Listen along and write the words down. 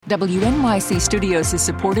WNYC Studios is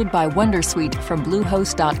supported by Wondersuite from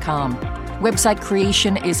Bluehost.com. Website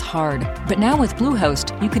creation is hard, but now with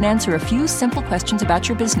Bluehost, you can answer a few simple questions about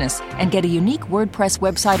your business and get a unique WordPress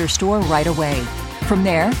website or store right away. From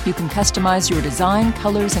there, you can customize your design,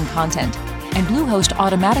 colors, and content. And Bluehost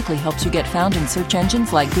automatically helps you get found in search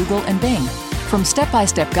engines like Google and Bing. From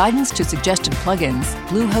step-by-step guidance to suggested plugins,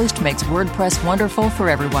 Bluehost makes WordPress wonderful for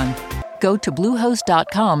everyone. Go to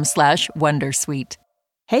bluehost.com/wondersuite.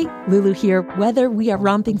 Hey, Lulu here. Whether we are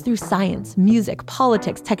romping through science, music,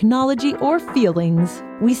 politics, technology, or feelings,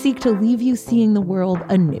 we seek to leave you seeing the world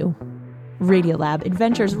anew. Radiolab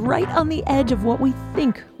adventures right on the edge of what we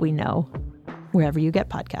think we know. Wherever you get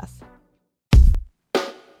podcasts.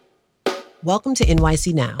 Welcome to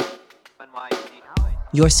NYC Now,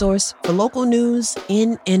 your source for local news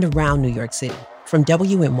in and around New York City from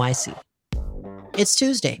WNYC. It's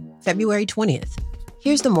Tuesday, February 20th.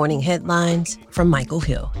 Here's the morning headlines from Michael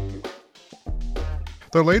Hill.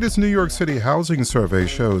 The latest New York City housing survey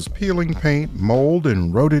shows peeling paint, mold,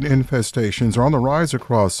 and rodent infestations are on the rise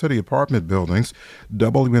across city apartment buildings.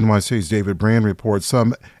 WNYC's David Brand reports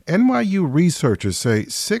some NYU researchers say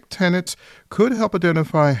sick tenants could help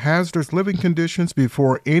identify hazardous living conditions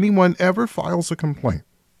before anyone ever files a complaint.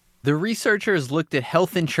 The researchers looked at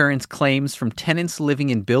health insurance claims from tenants living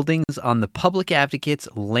in buildings on the Public Advocate's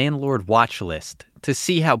landlord watch list to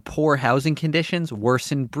see how poor housing conditions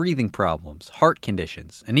worsen breathing problems, heart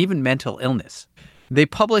conditions, and even mental illness. They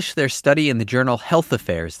published their study in the journal Health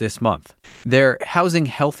Affairs this month. Their Housing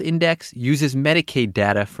Health Index uses Medicaid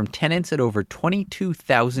data from tenants at over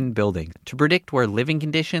 22,000 buildings to predict where living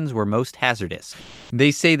conditions were most hazardous.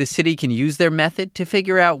 They say the city can use their method to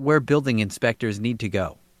figure out where building inspectors need to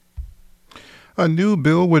go. A new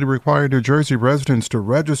bill would require New Jersey residents to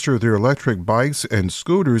register their electric bikes and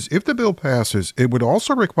scooters. If the bill passes, it would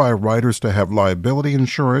also require riders to have liability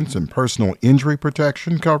insurance and personal injury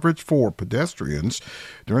protection coverage for pedestrians.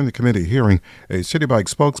 During the committee hearing, a City Bike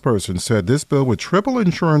spokesperson said this bill would triple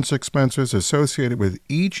insurance expenses associated with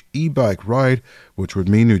each e-bike ride, which would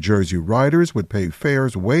mean New Jersey riders would pay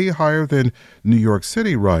fares way higher than New York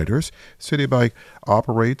City riders. City Bike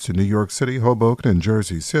operates in New York City, Hoboken, and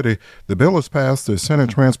Jersey City. The bill has passed the Senate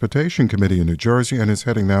Transportation Committee in New Jersey and is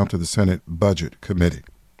heading now to the Senate Budget Committee.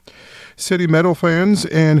 City metal fans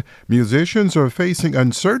and musicians are facing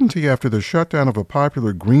uncertainty after the shutdown of a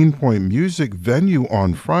popular Greenpoint music venue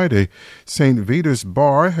on Friday. St. Vitus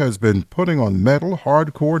Bar has been putting on metal,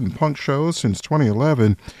 hardcore, and punk shows since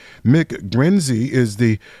 2011. Mick Grenzy is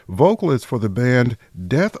the vocalist for the band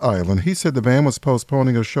Death Island. He said the band was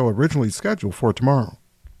postponing a show originally scheduled for tomorrow.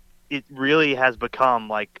 It really has become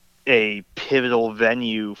like a pivotal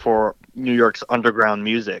venue for New York's underground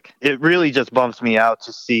music. It really just bumps me out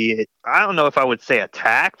to see it. I don't know if I would say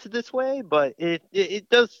attacked this way, but it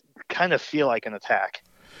does kind of feel like an attack.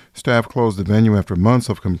 Staff closed the venue after months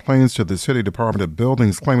of complaints to the City Department of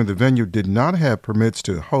Buildings, claiming the venue did not have permits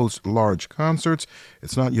to host large concerts.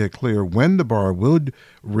 It's not yet clear when the bar would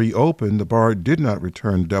reopen. The bar did not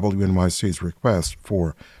return WNYC's request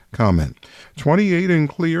for comment. 28 and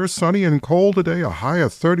clear, sunny and cold today, a high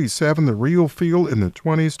of 37. The real feel in the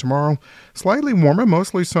 20s tomorrow. Slightly warmer,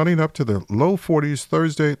 mostly sunny and up to the low 40s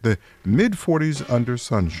Thursday, the mid 40s under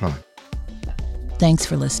sunshine. Thanks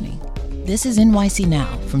for listening. This is NYC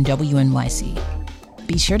Now from WNYC.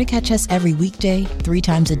 Be sure to catch us every weekday, 3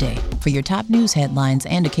 times a day for your top news headlines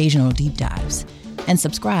and occasional deep dives. And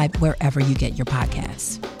subscribe wherever you get your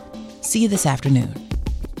podcasts. See you this afternoon.